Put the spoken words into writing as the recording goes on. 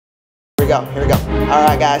go, here we go. All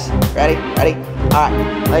right, guys, ready? All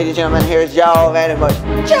right, ladies and gentlemen, here's Joe Vandenbush.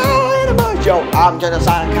 Yo, I'm gonna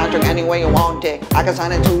sign a contract any way you want it. I can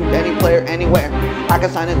sign it to any player, anywhere. I can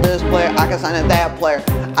sign it to this player, I can sign it to that player.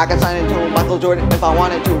 I can sign it to Michael Jordan if I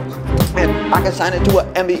wanted to. And I can sign it to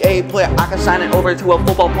an NBA player. I can sign it over to a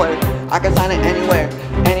football player. I can sign it anywhere,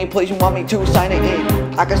 any place you want me to sign it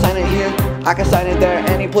in. I can sign it here, I can sign it there,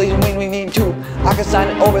 any place we need to. I can sign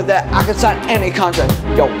it over there, I can sign any contract.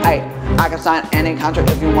 Yo, hey, I can sign any contract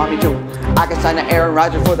if you want me to. I can sign Aaron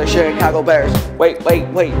Rodgers for the Chicago Bears. Wait,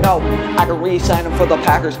 no. I can re-sign him for the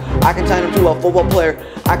Packers. I can sign him to a football player.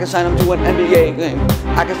 I can sign him to an NBA game.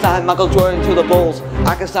 I can sign Michael Jordan to the Bulls.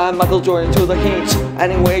 I can sign Michael Jordan to the Heat.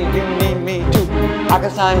 Any way you need me to. I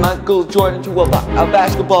can sign Michael Jordan to a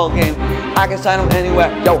basketball game. I can sign him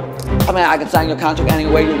anywhere. Yo, I can sign your contract any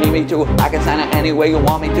way you need me to. I can sign it any way you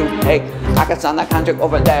want me to. Hey, I can sign that contract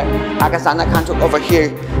over there. I can sign that contract over here.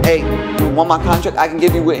 Hey, you want my contract? I can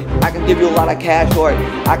give you it. I can give you a lot of cash for it.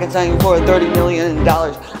 I can sign you for $30 million.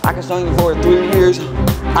 I can sign you for 3 years.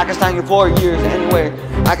 I can sign you 4 years anywhere.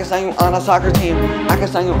 I can sign you on a soccer team. I can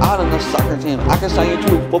sign you out on a soccer team. I can sign you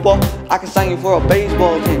to football. I can sign you for a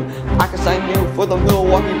baseball team. I can sign you for the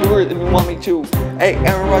Milwaukee Brewers if you want me to. Hey,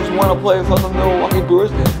 Aaron Rodgers want to play for the Milwaukee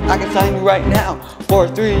Brewers? I can sign you right now for a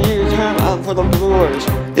 3-year term for the Brewers.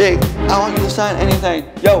 Hey, I want you to sign anything.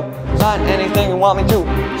 Yo, sign anything you want me to.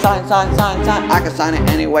 Sign. I can sign it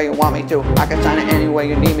any way you want me to. I can sign it any way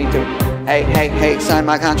you need me to. Hey, sign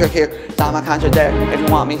my contract here. Sign my contract there if you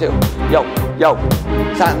want me to. Yo,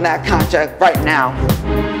 sign that contract right now.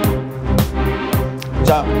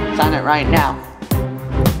 So, sign it right now.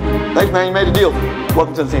 Thanks, man, you made a deal.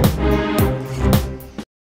 Welcome to the team.